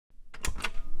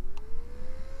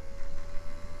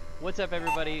What's up,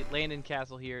 everybody? Landon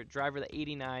Cassill here, driver of the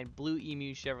 89 Blue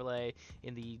Emu Chevrolet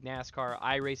in the NASCAR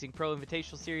iRacing Pro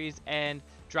Invitational Series and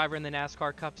driver in the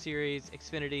NASCAR Cup Series,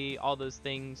 Xfinity, all those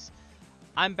things.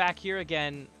 I'm back here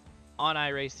again on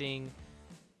iRacing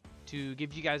to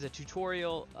give you guys a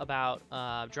tutorial about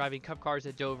driving Cup cars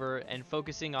at Dover and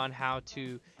focusing on how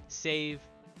to save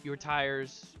your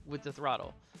tires with the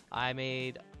throttle. I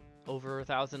made over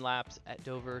 1,000 laps at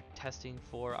Dover testing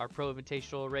for our Pro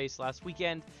Invitational race last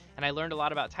weekend, and I learned a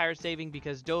lot about tire saving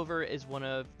because Dover is one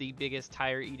of the biggest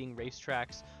tire eating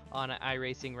racetracks on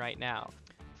iRacing right now.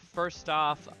 First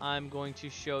off, I'm going to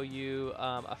show you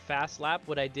a fast lap.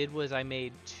 What I did was I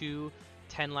made two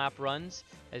 10-lap runs.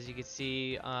 As you can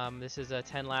see, this is a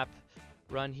 10-lap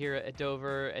run here at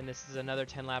Dover, and this is another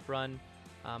 10-lap run.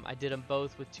 I did them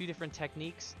both with two different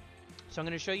techniques. So I'm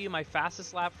going to show you my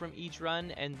fastest lap from each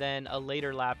run and then a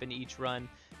later lap in each run,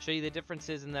 show you the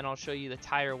differences, and then I'll show you the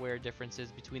tire wear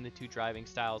differences between the two driving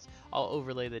styles. I'll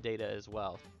overlay the data as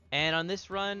well. And on this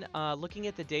run, looking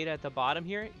at the data at the bottom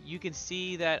here, you can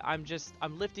see that I'm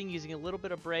lifting using a little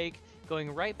bit of brake,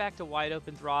 going right back to wide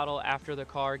open throttle after the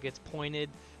car gets pointed.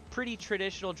 Pretty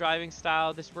traditional driving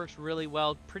style. This works really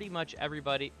well pretty much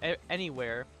everybody,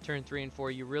 anywhere. Turn 3 and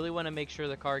 4, you really want to make sure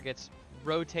the car gets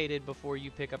rotated before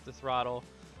you pick up the throttle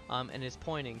and is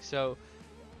pointing. So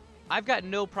I've got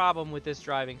no problem with this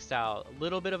driving style. A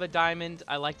little bit of a diamond.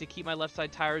 I like to keep my left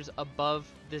side tires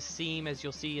above this seam, as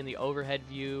you'll see in the overhead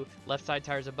view. Left side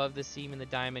tires above the seam in the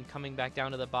diamond, coming back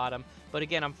down to the bottom. But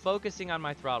again, I'm focusing on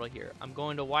my throttle here. I'm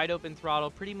going to wide open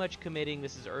throttle, pretty much committing.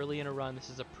 This is early in a run.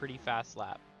 This is a pretty fast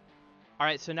lap.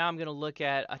 Alright, so now I'm going to look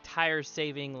at a tire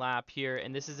saving lap here,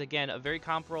 and this is again a very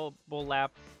comparable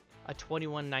lap, a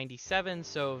 21.97,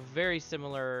 so very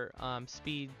similar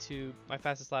speed to my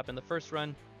fastest lap in the first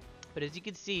run. But as you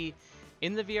can see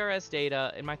in the VRS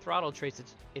data, in my throttle trace,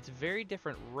 it's very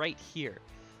different right here.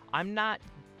 I'm not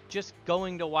just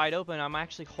going to wide open, I'm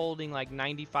actually holding like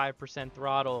 95%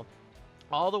 throttle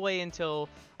all the way until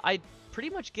I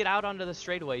pretty much get out onto the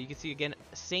straightaway. You can see again,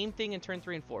 same thing in turn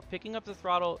 3 and 4, picking up the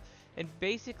throttle in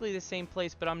basically the same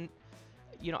place, but I'm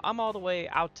all the way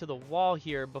out to the wall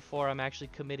here before I'm actually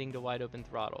committing to wide open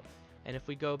throttle. And if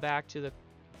we go back to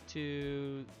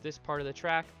this part of the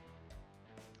track,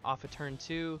 off of turn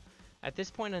 2, at this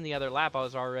point in the other lap, I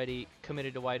was already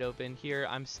committed to wide open. Here,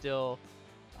 I'm still,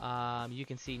 you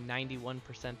can see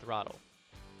 91% throttle.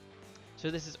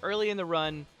 So this is early in the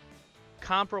run,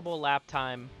 comparable lap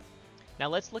time. Now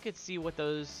let's look at see what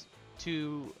those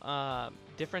two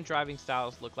different driving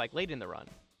styles look like late in the run.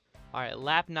 Alright,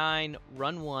 lap 9,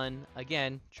 run 1.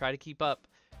 Again, try to keep up.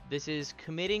 This is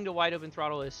committing to wide open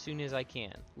throttle as soon as I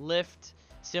can. Lift,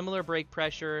 similar brake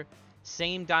pressure,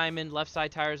 same diamond, left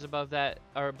side tires above that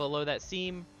or below that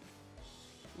seam.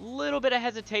 Little bit of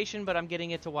hesitation, but I'm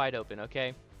getting it to wide open,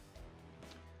 okay?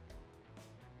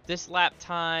 This lap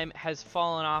time has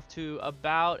fallen off to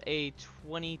about a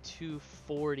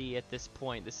 22:40 at this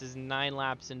point. This is 9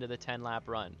 laps into the 10-lap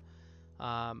run.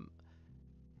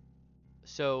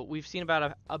 So we've seen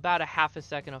about a half a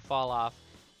second of fall off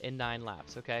in 9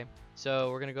 laps, okay? So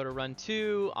we're gonna go to run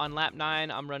 2. On lap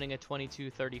 9, I'm running a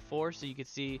 22:34, so you can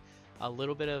see a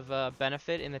little bit of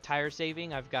benefit in the tire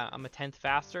saving. I'm a 10th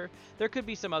faster. There could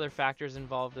be some other factors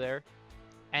involved there.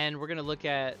 And we're gonna look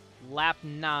at lap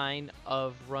 9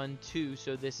 of run 2.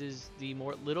 So this is the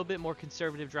little bit more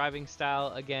conservative driving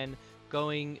style. Again,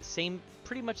 going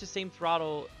pretty much the same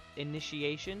throttle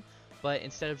initiation. But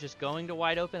instead of just going to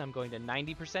wide open, I'm going to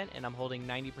 90%, and I'm holding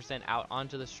 90% out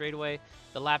onto the straightaway.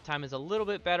 The lap time is a little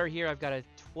bit better here. I've got a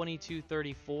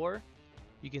 22:34.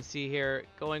 You can see here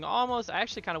going almost, I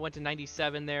actually kind of went to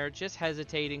 97 there, just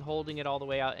hesitating, holding it all the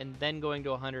way out, and then going to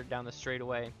 100 down the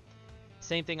straightaway.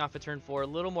 Same thing off of turn 4. A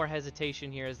little more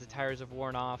hesitation here as the tires have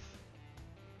worn off.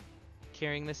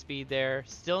 Carrying the speed there.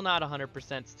 Still not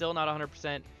 100%. Still not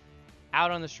 100%.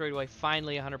 Out on the straightaway.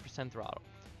 Finally 100% throttle.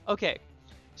 Okay.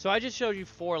 So I just showed you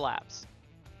 4 laps.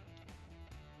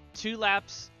 2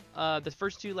 laps, the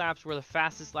first 2 laps were the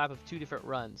fastest lap of 2 different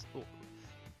runs.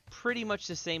 Pretty much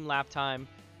the same lap time.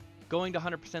 Going to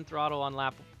 100% throttle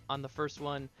on the first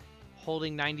one,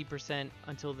 holding 90%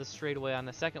 until the straightaway on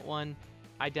the second one.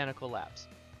 Identical laps.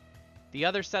 The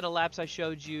other set of laps I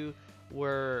showed you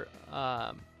were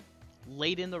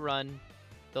late in the run.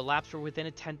 The laps were within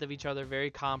a tenth of each other, very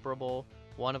comparable.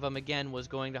 One of them, again, was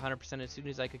going to 100% as soon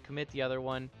as I could commit. The other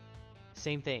one,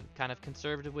 same thing. Kind of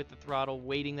conservative with the throttle,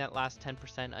 waiting that last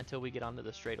 10% until we get onto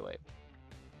the straightaway.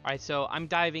 Alright, so I'm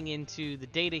diving into the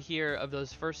data here of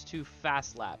those first 2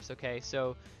 fast laps, okay?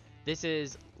 So this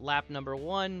is lap number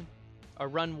 1, or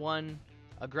run 1,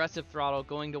 aggressive throttle,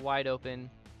 going to wide open.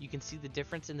 You can see the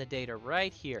difference in the data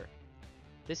right here.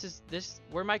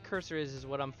 Where my cursor is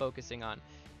what I'm focusing on.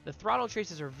 The throttle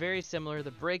traces are very similar, the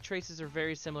brake traces are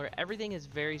very similar, everything is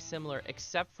very similar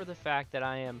except for the fact that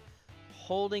I am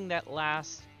holding that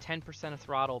last 10% of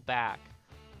throttle back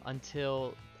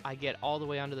until I get all the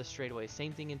way onto the straightaway.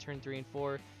 Same thing in turn 3 and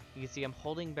 4. You can see I'm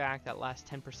holding back that last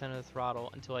 10% of the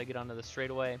throttle until I get onto the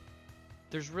straightaway.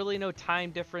 There's really no time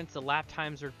difference. The lap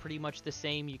times are pretty much the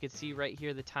same. You can see right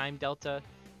here the time delta,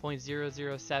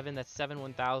 0.007. That's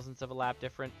 7/1000ths of a lap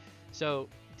different. So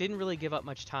didn't really give up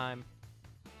much time.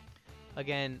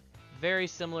 Again, very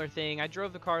similar thing. I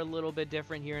drove the car a little bit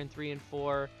different here in 3 and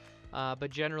 4, but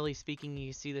generally speaking,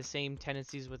 you see the same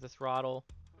tendencies with the throttle.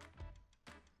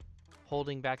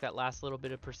 Holding back that last little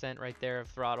bit of percent right there of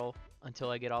throttle until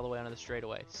I get all the way onto the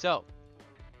straightaway. So,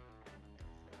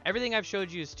 everything I've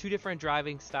showed you is 2 different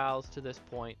driving styles to this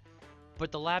point,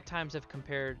 but the lap times have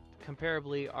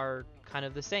comparably are kind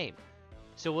of the same.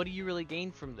 So what do you really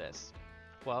gain from this?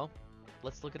 Well,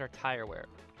 let's look at our tire wear.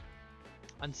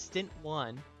 On stint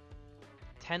 1,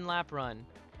 10 lap run,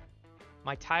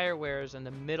 my tire wears in the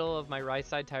middle of my right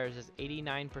side tires is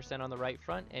 89% on the right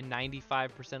front and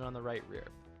 95% on the right rear.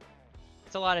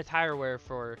 It's a lot of tire wear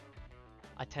for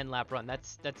a 10 lap run.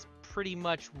 That's pretty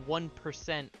much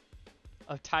 1%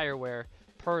 of tire wear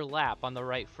per lap on the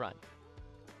right front.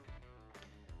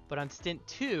 But on stint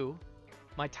 2,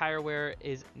 my tire wear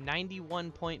is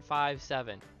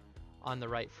 91.57 on the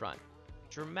right front.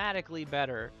 Dramatically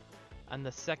better on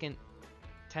the second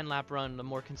 10 lap run, the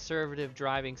more conservative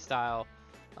driving style,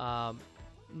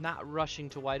 not rushing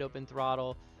to wide open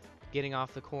throttle, getting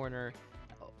off the corner.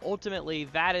 Ultimately,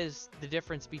 that is the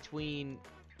difference between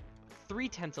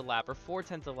 3/10 a lap or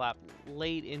 4/10 a lap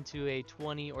late into a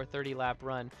 20 or 30 lap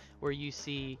run, where you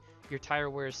see your tire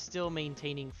wear is still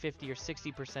maintaining 50 or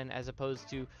 60% as opposed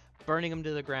to burning them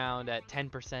to the ground at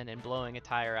 10% and blowing a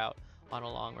tire out on a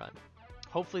long run.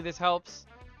 Hopefully this helps.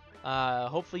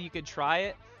 Hopefully you could try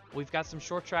it. We've got some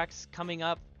short tracks coming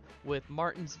up with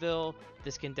Martinsville.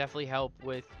 This can definitely help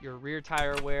with your rear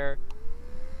tire wear.